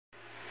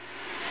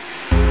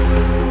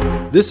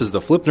This is the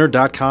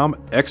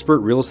FlipNerd.com Expert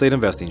Real Estate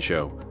Investing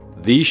Show,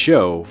 the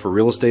show for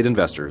real estate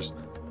investors,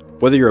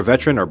 whether you're a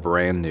veteran or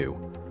brand new.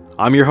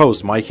 I'm your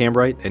host, Mike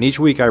Hambright, and each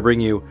week I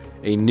bring you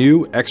a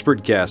new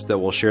expert guest that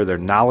will share their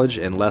knowledge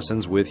and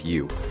lessons with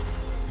you.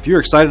 If you're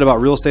excited about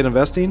real estate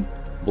investing,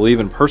 believe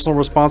in personal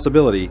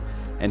responsibility,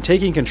 and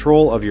taking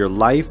control of your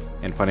life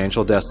and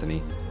financial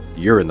destiny,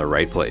 you're in the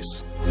right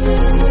place.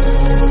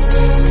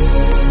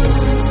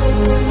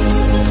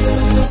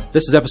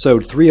 This is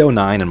episode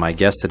 309, and my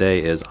guest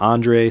today is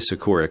Andrey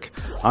Sokurec.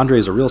 Andrey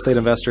is a real estate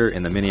investor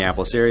in the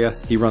Minneapolis area.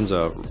 He runs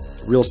a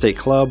real estate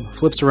club,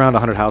 flips around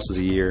 100 houses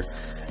a year,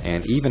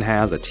 and even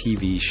has a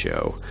TV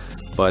show.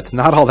 But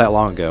not all that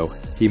long ago,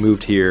 he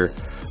moved here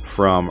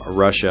from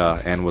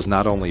Russia and was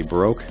not only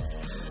broke,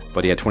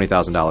 but he had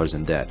 $20,000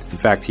 in debt. In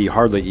fact, he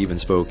hardly even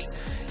spoke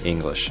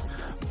English.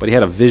 But he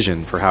had a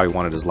vision for how he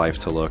wanted his life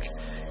to look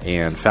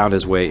and found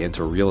his way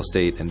into real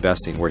estate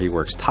investing, where he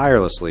works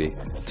tirelessly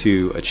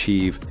to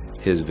achieve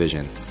his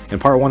vision. In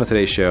part one of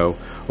today's show,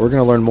 we're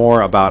going to learn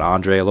more about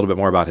Andrey, a little bit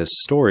more about his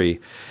story,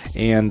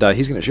 and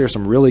he's going to share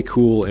some really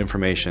cool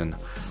information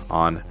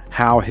on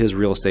how his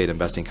real estate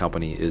investing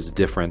company is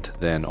different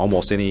than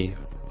almost any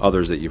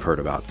others that you've heard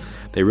about.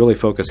 They really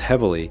focus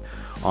heavily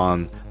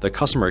on the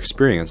customer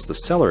experience, the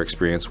seller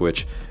experience,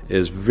 which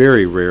is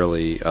very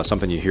rarely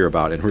something you hear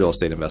about in real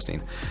estate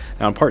investing.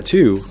 Now in part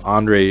two,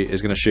 Andrey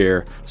is going to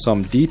share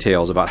some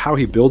details about how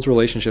he builds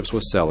relationships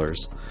with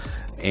sellers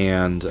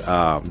and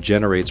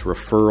generates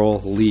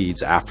referral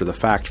leads after the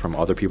fact from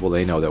other people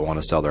they know that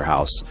want to sell their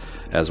house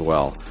as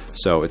well.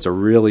 So it's a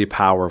really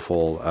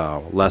powerful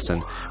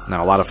lesson.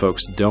 Now a lot of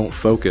folks don't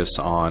focus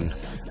on,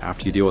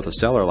 after you deal with a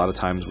seller, a lot of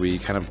times we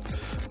kind of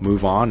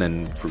move on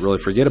and really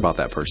forget about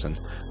that person.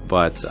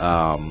 But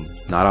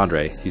not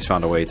Andrey. He's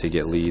found a way to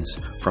get leads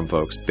from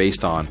folks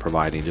based on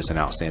providing just an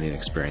outstanding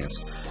experience.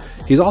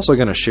 He's also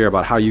going to share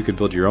about how you could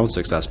build your own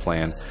success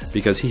plan,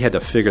 because he had to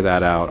figure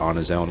that out on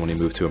his own when he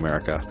moved to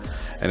America.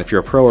 And if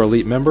you're a pro or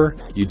elite member,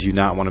 you do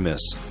not want to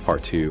miss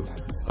part two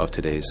of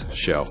today's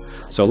show.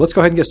 So let's go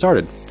ahead and get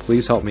started.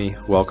 Please help me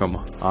welcome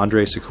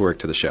Andrey Sokurec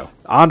to the show.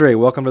 Andrey,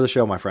 welcome to the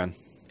show, my friend.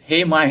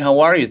 Hey, Mike, how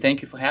are you?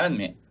 Thank you for having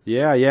me.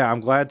 Yeah, I'm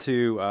glad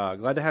to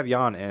have you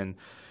on, and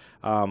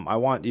I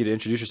want you to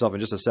introduce yourself in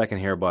just a second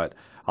here, but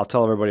I'll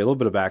tell everybody a little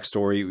bit of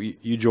backstory.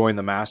 You joined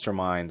the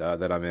mastermind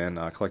that I'm in,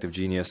 Collective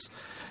Genius,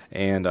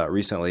 and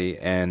recently,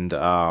 and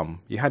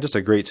you had just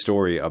a great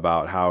story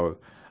about how,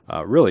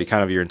 really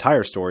kind of your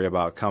entire story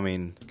about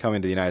coming to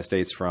the United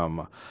States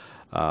from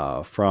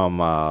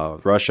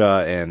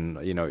Russia,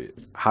 and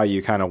how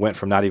you kind of went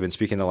from not even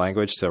speaking the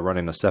language to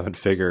running a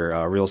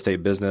seven-figure real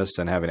estate business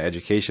and having an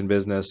education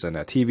business and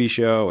a TV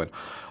show and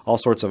all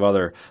sorts of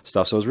other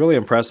stuff. So it was really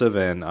impressive,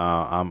 and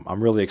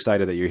I'm really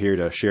excited that you're here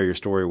to share your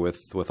story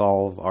with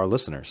all our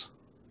listeners.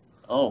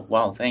 Oh,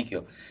 wow, thank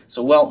you.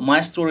 So, well,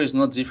 my story is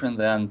not different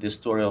than the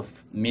story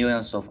of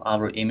millions of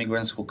other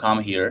immigrants who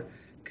come here,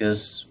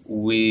 because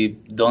we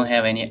don't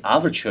have any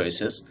other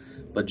choices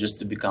but just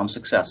to become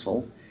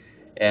successful.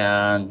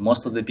 And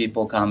most of the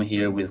people come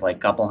here with like a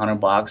couple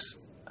 $100.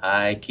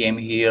 I came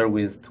here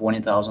with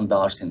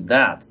 $20,000 in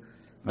debt.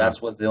 That's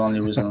what the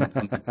only reason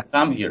for me to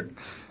come here.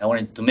 I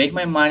wanted to make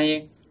my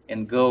money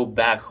and go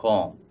back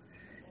home.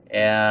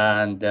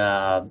 And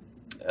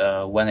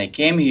when I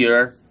came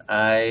here,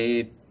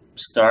 I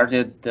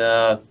started,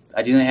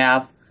 I didn't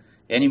have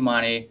any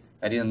money.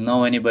 I didn't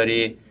know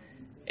anybody.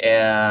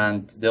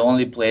 And the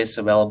only place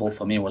available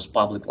for me was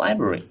public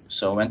library.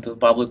 So I went to the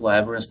public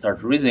library and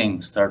started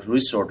reading, started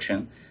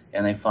researching,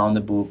 and I found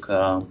a book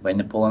by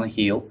Napoleon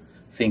Hill,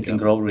 Think and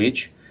Grow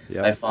Rich.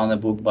 Yep. I found a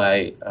book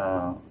by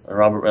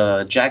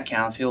Jack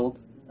Canfield,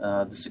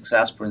 The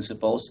Success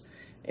Principles,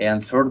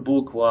 and third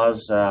book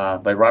was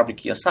by Robert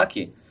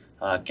Kiyosaki,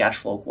 Cash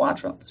Flow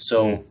Quadrant.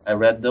 So I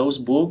read those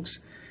books,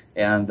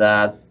 and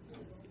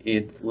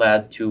it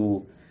led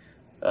to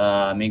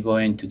me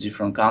going to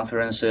different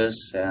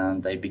conferences,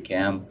 and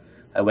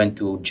I went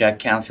to Jack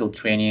Canfield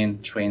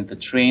training, trained the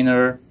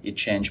trainer. It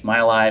changed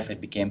my life. I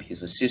became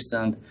his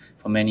assistant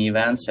for many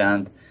events,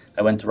 and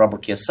I went to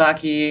Robert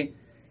Kiyosaki,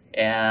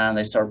 and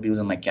I started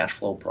building my cash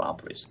flow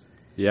properties.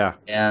 Yeah.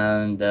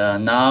 And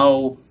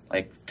now,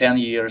 like 10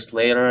 years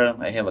later,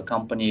 I have a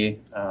company.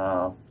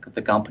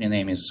 The company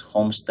name is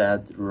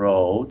Homestead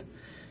Road,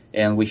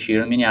 and we're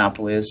here in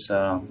Minneapolis.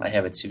 I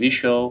have a TV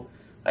show.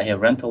 I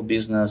have rental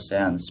business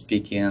and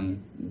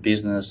speaking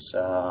business,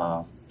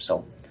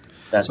 so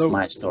that's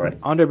my story.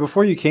 Andrey,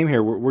 before you came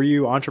here, were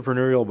you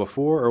entrepreneurial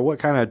before, or what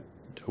kind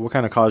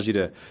of caused you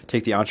to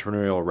take the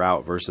entrepreneurial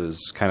route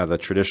versus kind of the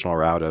traditional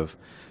route of,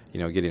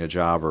 getting a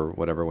job or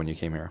whatever when you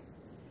came here?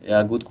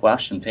 Yeah, good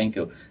question. Thank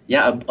you.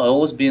 Yeah, I've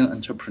always been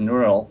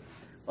entrepreneurial.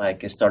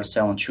 Like I started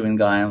selling chewing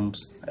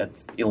gums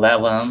at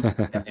 11,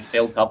 and I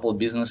failed a couple of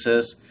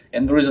businesses.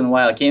 And the reason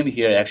why I came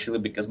here actually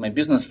because my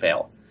business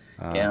failed.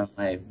 And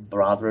my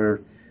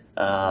brother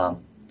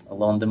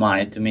loaned the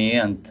money to me,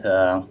 and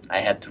I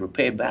had to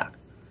repay it back.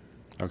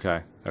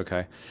 Okay.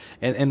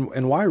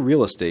 And why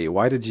real estate?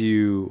 Why did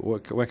you?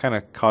 What kind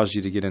of caused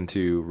you to get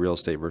into real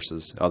estate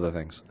versus other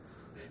things?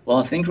 Well,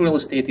 I think real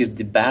estate is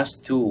the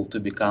best tool to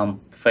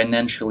become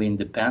financially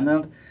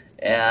independent.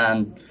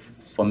 And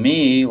for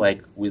me,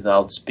 like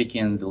without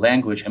speaking the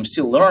language, I'm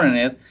still learning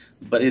it,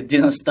 but it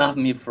didn't stop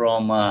me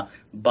from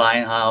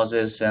buying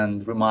houses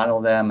and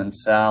remodel them and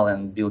sell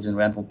and building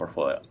rental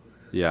portfolio.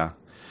 Yeah.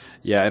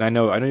 Yeah, and I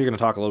know you're going to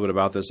talk a little bit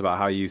about this, about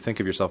how you think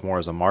of yourself more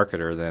as a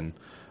marketer than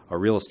a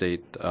real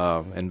estate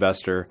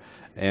investor.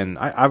 And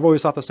I've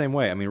always thought the same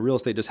way. I mean, real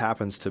estate just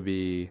happens to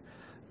be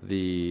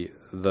the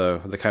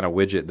kind of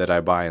widget that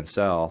I buy and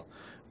sell.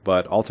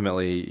 But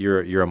ultimately,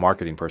 you're a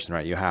marketing person,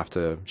 right? You have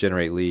to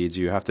generate leads.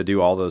 You have to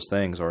do all those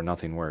things, or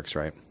nothing works,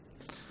 right?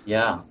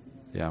 Yeah.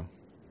 Yeah,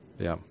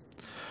 yeah.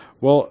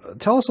 Well,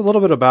 tell us a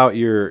little bit about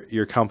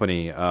your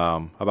company,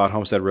 about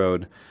Homestead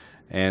Road,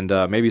 and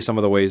maybe some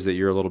of the ways that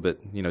you're a little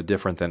bit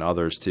different than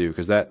others too,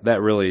 because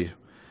that really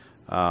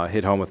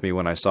hit home with me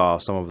when I saw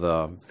some of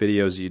the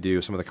videos you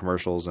do, some of the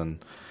commercials,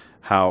 and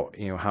how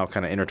how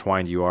kind of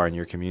intertwined you are in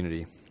your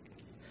community.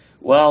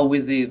 Well,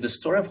 with the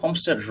story of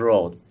Homestead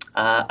Road,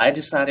 I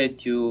decided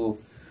to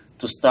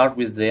start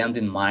with the end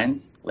in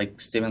mind,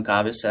 like Stephen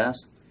Covey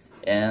says,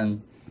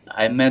 and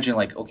I imagine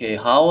like, okay,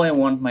 how I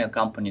want my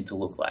company to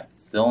look like.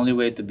 The only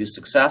way to be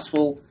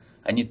successful,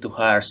 I need to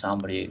hire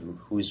somebody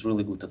who is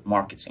really good at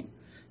marketing,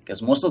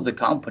 because most of the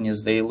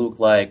companies, they look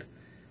like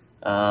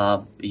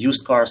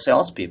used car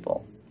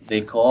salespeople.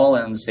 They call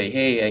and say,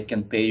 hey, I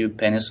can pay you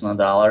pennies on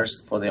the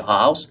dollars for the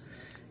house,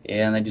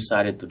 and I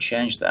decided to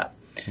change that.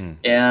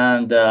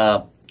 And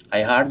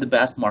I hired the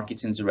best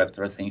marketing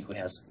director, I think, who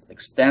has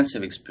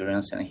extensive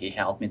experience, and he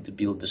helped me to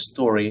build the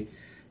story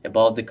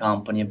about the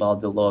company,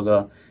 about the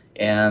logo.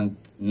 And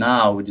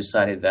now we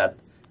decided that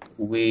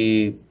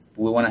we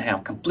want to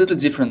have completely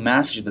different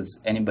message than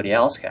anybody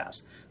else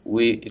has.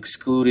 We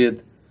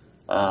excluded,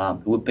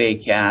 we pay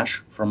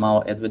cash from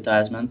our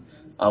advertisement.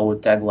 Our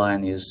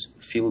tagline is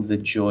 "Feel the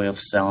joy of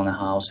selling a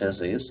house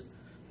as is,"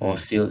 or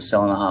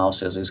 "Selling a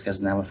house as is has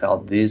never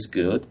felt this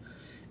good."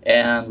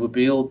 And we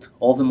built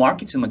all the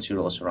marketing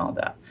materials around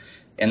that.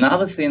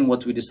 Another thing,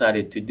 what we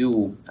decided to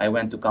do, I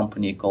went to a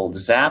company called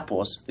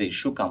Zappos, the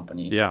shoe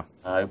company. Yeah.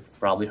 I've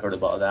probably heard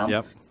about them.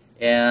 Yep.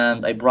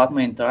 And I brought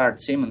my entire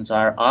team,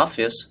 entire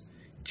office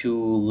to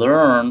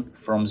learn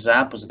from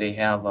Zappos. They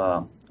have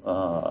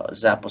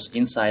Zappos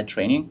Inside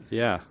training.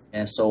 Yeah.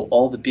 And so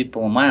all the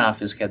people in my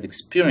office had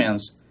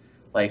experience,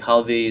 like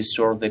how they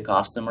serve the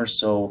customers.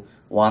 So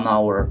one of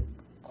our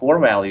core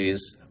value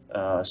is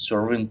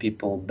serving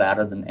people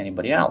better than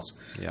anybody else.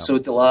 Yeah. So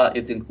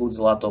it includes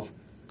a lot of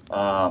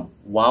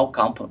wow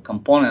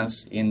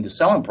components in the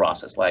selling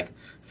process. Like,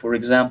 for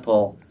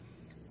example,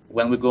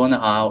 when we go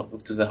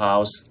to the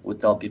house, we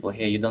tell people,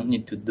 hey, you don't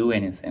need to do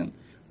anything.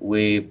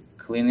 We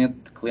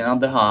clean out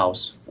the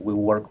house. We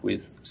work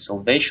with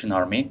Salvation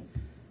Army.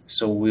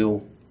 So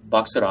we'll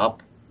box it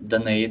up,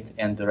 donate,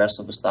 and the rest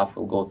of the stuff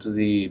will go to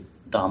the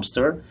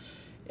dumpster.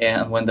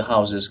 And when the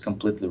house is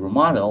completely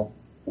remodeled,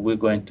 we're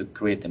going to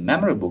create a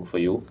memory book for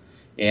you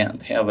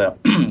and have a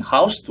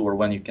house tour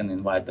when you can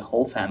invite the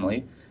whole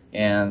family,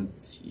 and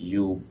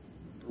you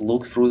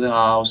look through the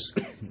house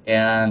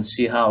and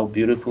see how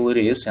beautiful it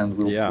is, and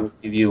we'll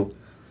give you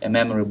a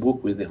memory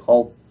book with the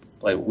whole,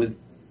 like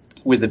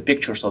with the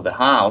pictures of the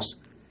house.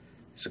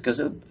 So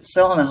because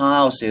selling a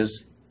house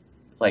is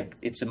like,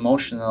 it's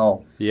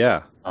emotional.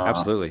 Yeah,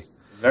 absolutely.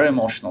 Very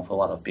emotional for a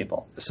lot of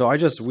people. So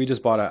we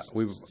just bought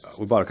we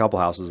bought a couple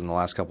houses in the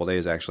last couple of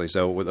days actually.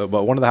 So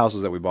but one of the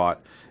houses that we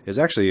bought is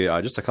actually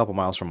just a couple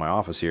miles from my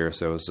office here.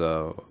 So it was,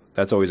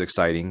 that's always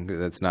exciting.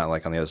 It's not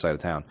like on the other side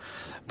of town.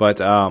 But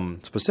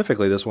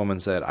specifically, this woman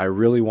said, I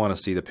really want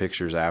to see the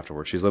pictures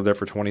afterwards. She's lived there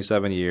for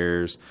 27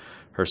 years.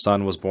 Her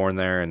son was born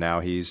there, and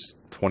now he's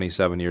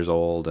 27 years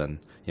old, and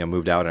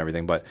moved out and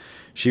everything. But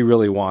she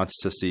really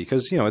wants to see,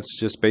 because it's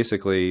just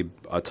basically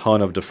a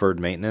ton of deferred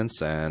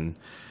maintenance, and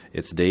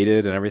it's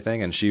dated and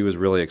everything, and she was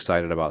really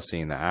excited about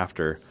seeing the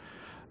after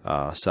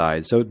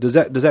side. So does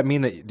that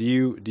mean that do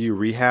you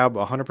rehab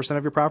 100%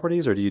 of your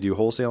properties, or do you do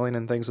wholesaling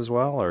and things as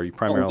well, or you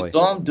primarily? We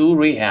don't do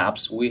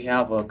rehabs. We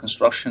have a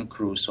construction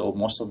crew, so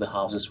most of the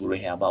houses we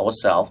rehab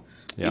ourselves.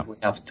 Yeah. If we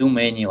have too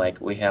many,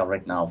 like we have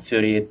right now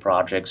 38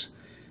 projects.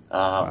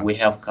 Wow. We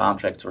have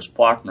contractors,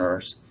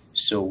 partners,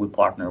 so we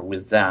partner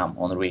with them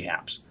on the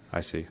rehabs.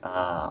 I see.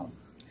 I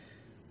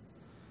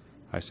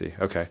see.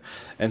 Okay.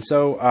 And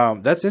so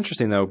that's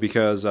interesting, though,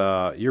 because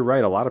you're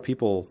right. A lot of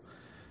people,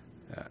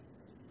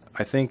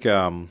 I think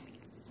a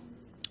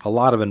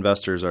lot of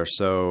investors are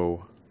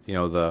so,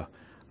 the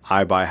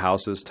I buy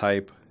houses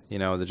type,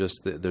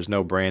 there's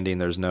no branding,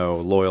 there's no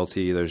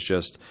loyalty,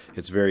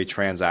 it's very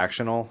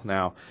transactional.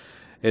 Now,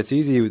 it's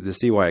easy to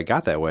see why it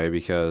got that way,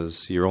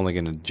 because you're only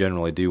going to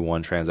generally do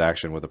one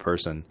transaction with a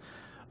person.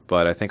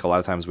 But I think a lot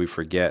of times we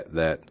forget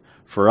that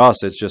for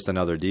us, it's just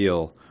another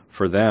deal.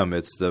 For them,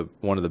 it's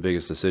one of the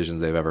biggest decisions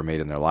they've ever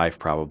made in their life,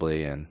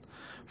 probably. And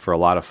for a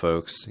lot of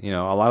folks, a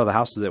lot of the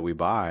houses that we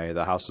buy,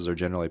 the houses are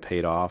generally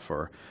paid off,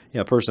 or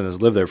a person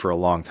has lived there for a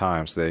long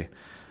time, so they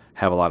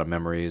have a lot of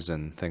memories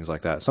and things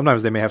like that.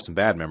 Sometimes they may have some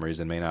bad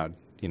memories and may not,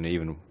 they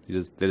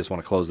just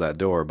want to close that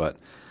door. But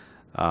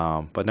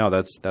But no,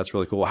 that's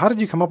really cool. How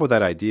did you come up with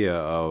that idea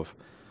of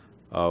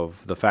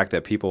the fact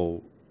that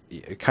people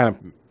kind of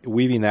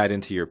weaving that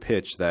into your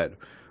pitch that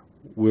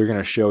we're going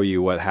to show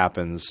you what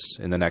happens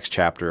in the next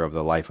chapter of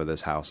the life of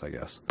this house, I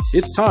guess.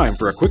 It's time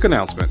for a quick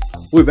announcement.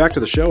 We'll be back to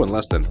the show in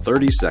less than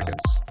 30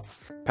 seconds.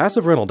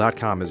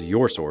 PassiveRental.com is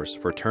your source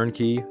for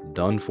turnkey,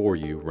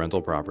 done-for-you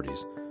rental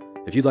properties.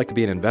 If you'd like to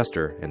be an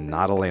investor and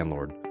not a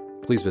landlord,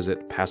 please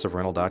visit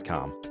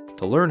PassiveRental.com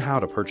to learn how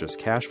to purchase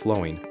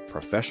cash-flowing,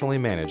 professionally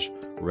managed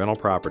rental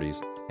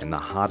properties in the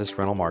hottest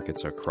rental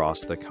markets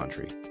across the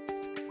country.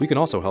 We can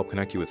also help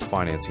connect you with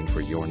financing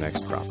for your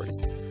next property.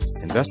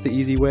 Invest the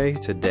easy way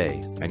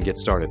today and get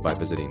started by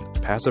visiting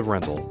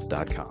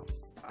PassiveRental.com.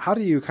 How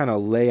do you kind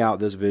of lay out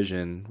this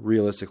vision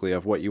realistically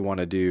of what you want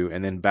to do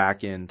and then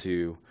back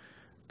into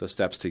the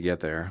steps to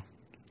get there?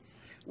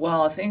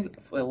 Well, I think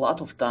for a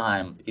lot of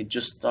time, it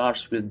just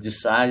starts with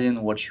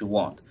deciding what you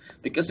want.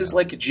 Because it's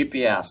like a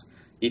GPS.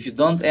 If you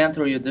don't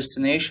enter your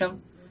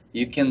destination,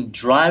 you can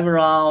drive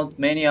around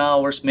many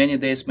hours, many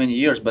days, many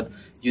years, but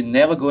you're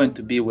never going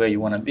to be where you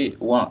want to be.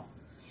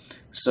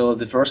 So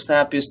the first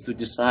step is to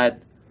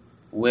decide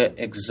where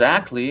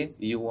exactly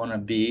you want to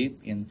be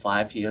in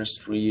 5 years,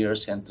 3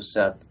 years, and to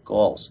set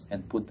goals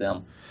and put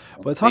them.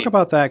 But talk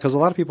about that, because a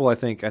lot of people, I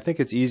think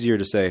it's easier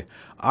to say,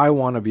 I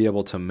want to be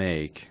able to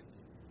make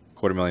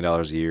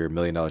 $250,000 a year, $1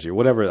 million a year,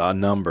 whatever a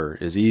number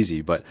is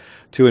easy. But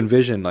to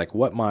envision like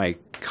what my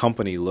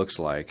company looks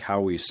like,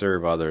 how we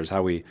serve others,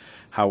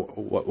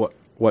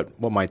 what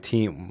my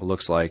team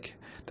looks like,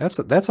 that's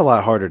a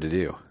lot harder to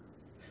do.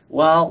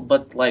 Well,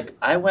 but like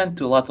I went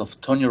to a lot of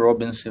Tony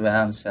Robbins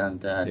events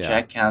and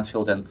Jack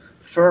Canfield, and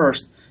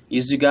first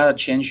is you gotta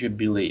change your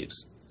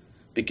beliefs,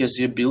 because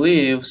your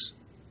beliefs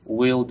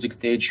will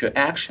dictate your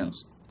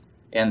actions,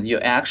 and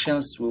your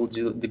actions will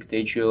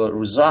dictate your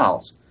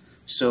results.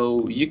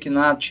 So you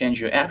cannot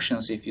change your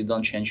actions if you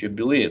don't change your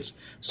beliefs.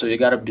 So you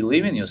gotta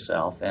believe in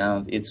yourself,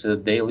 and it's a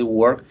daily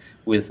work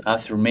with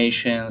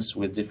affirmations,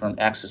 with different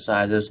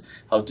exercises,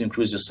 how to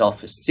increase your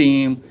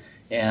self-esteem,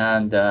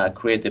 and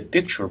create a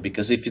picture,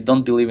 because if you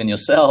don't believe in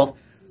yourself,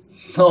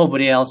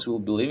 nobody else will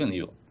believe in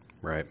you.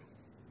 Right.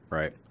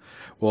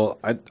 Well,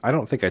 I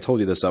don't think I told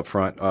you this up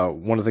front.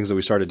 One of the things that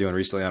we started doing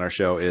recently on our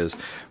show is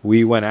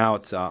we went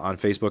out on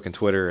Facebook and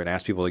Twitter and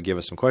asked people to give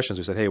us some questions.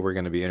 We said, hey, we're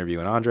going to be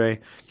interviewing Andrey.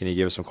 Can you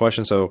give us some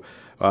questions? So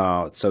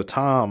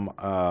Tom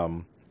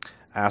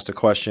asked a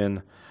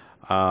question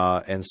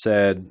and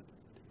said,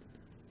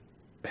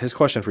 his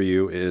question for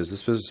you is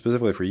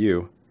specifically for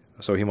you,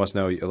 so he must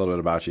know a little bit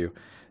about you,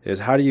 is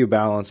how do you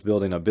balance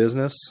building a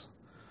business,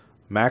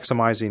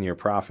 maximizing your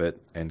profit,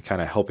 and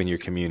kind of helping your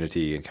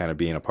community and kind of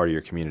being a part of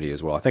your community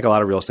as well? I think a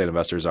lot of real estate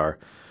investors are,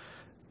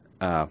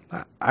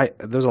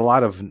 there's a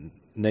lot of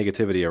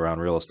negativity around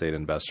real estate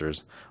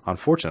investors,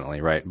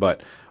 unfortunately, right?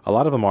 But a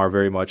lot of them are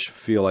very much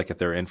feel like if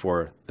they're in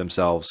for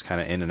themselves,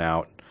 kind of in and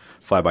out,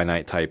 fly by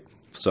night type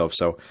stuff.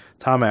 So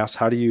Tom asks,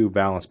 how do you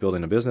balance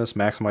building a business,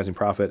 maximizing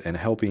profit, and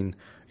helping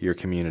your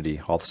community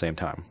all at the same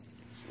time?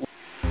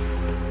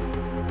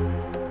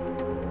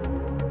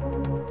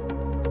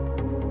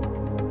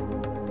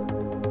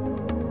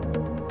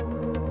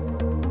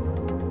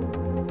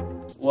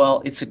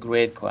 Well, it's a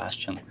great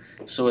question.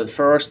 So at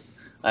first,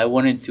 I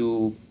wanted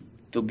to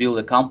build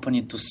a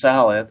company to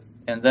sell it,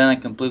 and then I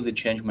completely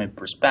changed my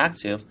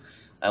perspective.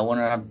 I want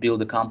to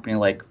build a company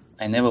like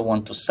I never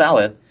want to sell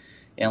it.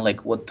 And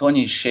like what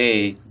Tony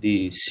Hsieh,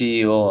 the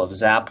CEO of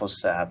Zappos,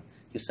 said,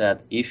 he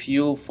said, if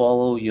you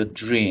follow your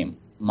dream,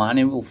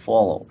 money will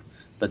follow.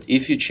 But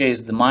if you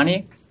chase the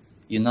money,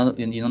 you're never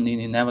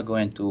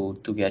going to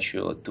get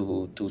your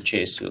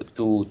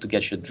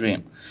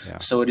dream. Yeah.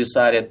 So I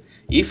decided,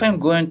 if I'm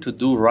going to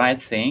do right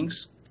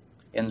things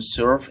and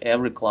serve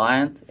every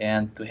client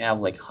and to have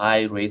like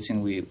high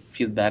rating, we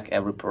feedback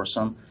every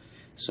person.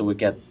 So we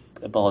get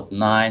about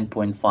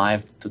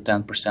 9.5 to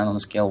 10% on a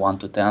scale 1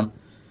 to 10.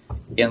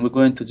 And we're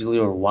going to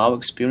deliver wow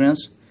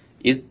experience.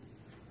 It's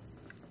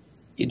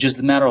just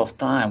a matter of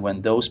time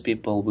when those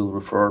people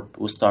will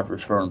start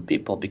referring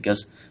people,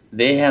 because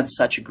they had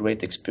such a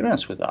great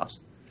experience with us.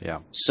 Yeah.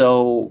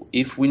 So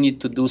if we need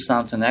to do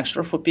something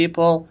extra for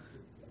people,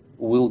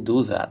 we'll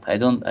do that.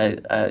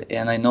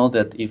 And I know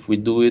that if we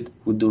do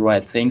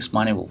right things,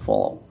 money will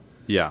follow.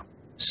 Yeah.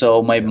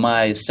 So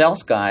my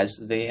sales guys,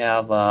 they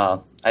have,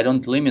 I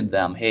don't limit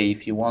them. Hey,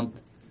 if you want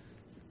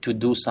to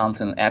do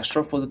something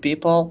extra for the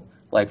people,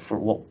 like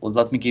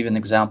let me give you an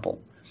example.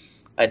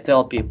 I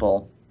tell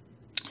people,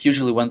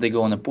 usually when they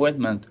go on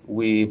appointment,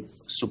 we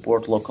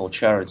support local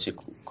charity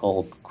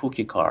called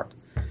Cookie Cart.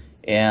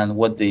 And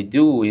what they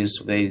do is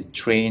they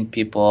train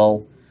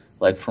people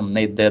like from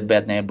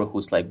bad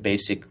neighborhoods, like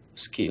basic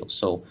skills.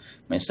 So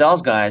my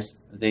sales guys,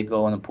 they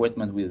go on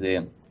appointment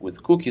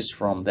with cookies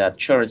from that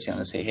charity, and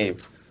they say, hey,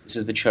 this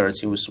is the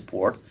charity we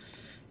support.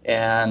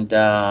 And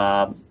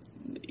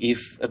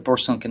if a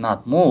person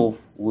cannot move,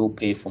 we'll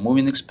pay for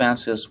moving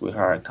expenses. We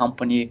hire a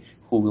company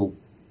who will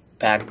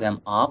pack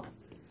them up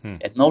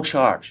at no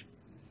charge.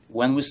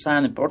 When we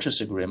sign a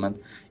purchase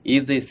agreement,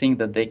 if they think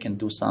that they can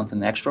do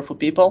something extra for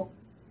people,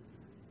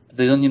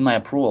 they don't need my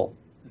approval.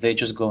 they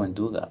just go and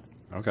do that.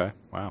 Okay.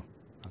 Wow.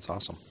 That's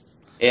awesome.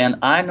 And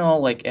I know,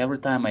 like, every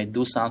time I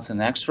do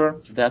something extra,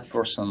 that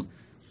person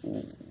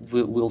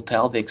will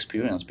tell the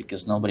experience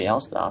because nobody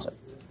else does it.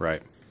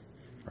 Right.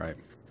 Right.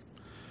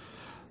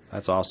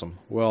 That's awesome.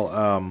 Well,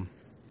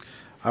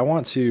 I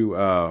want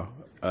to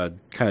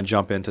kind of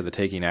jump into the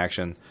Taking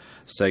Action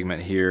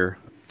segment here.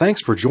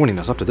 Thanks for joining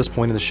us up to this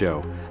point in the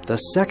show. The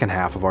second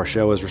half of our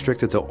show is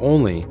restricted to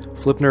only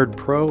FlipNerd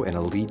Pro and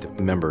Elite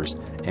members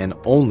and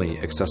only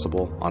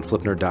accessible on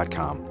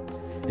flipnerd.com.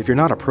 If you're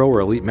not a Pro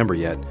or Elite member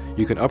yet,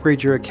 you can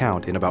upgrade your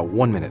account in about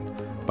 1 minute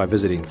by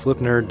visiting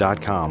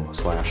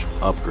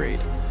flipnerd.com/upgrade.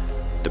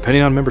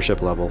 Depending on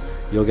membership level,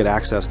 you'll get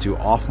access to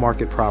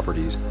off-market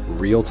properties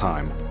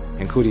real-time,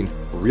 including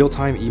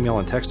real-time email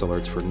and text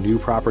alerts for new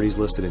properties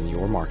listed in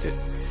your market.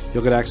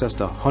 You'll get access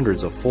to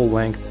hundreds of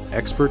full-length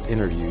expert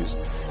interviews,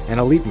 and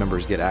Elite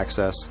members get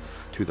access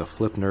to the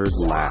FlipNerd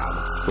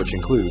Lab, which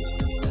includes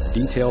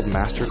detailed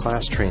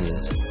masterclass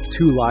trainings,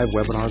 2 live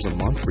webinars a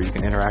month where you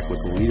can interact with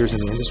leaders in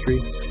the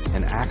industry,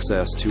 and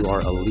access to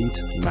our Elite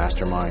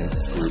Mastermind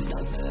group,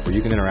 where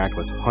you can interact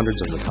with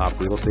hundreds of the top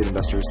real estate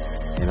investors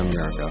in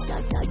America.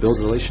 Build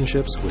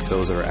relationships with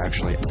those that are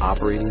actually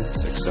operating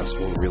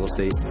successful real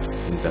estate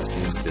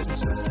investing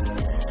businesses.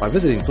 By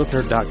visiting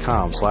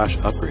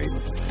flipnerd.com/upgrade,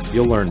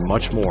 you'll learn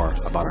much more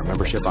about our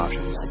membership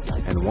options.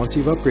 And once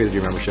you've upgraded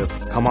your membership,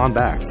 come on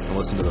back and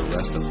listen to the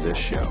rest of this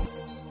show.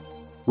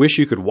 Wish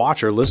you could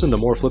watch or listen to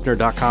more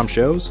flipnerd.com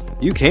shows?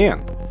 You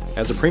can.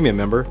 As a premium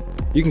member,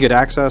 you can get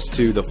access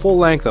to the full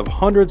length of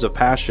hundreds of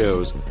past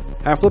shows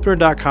at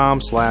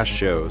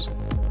flipnerd.com/shows.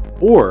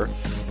 Or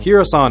hear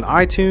us on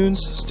iTunes,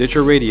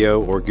 Stitcher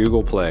Radio, or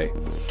Google Play.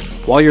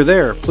 While you're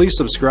there, please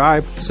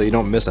subscribe so you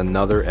don't miss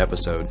another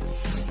episode.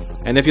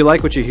 And if you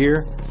like what you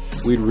hear,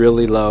 we'd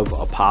really love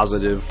a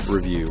positive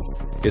review.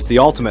 It's the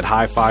ultimate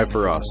high five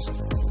for us.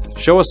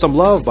 Show us some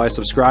love by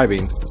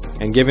subscribing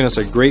and giving us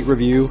a great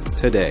review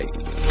today.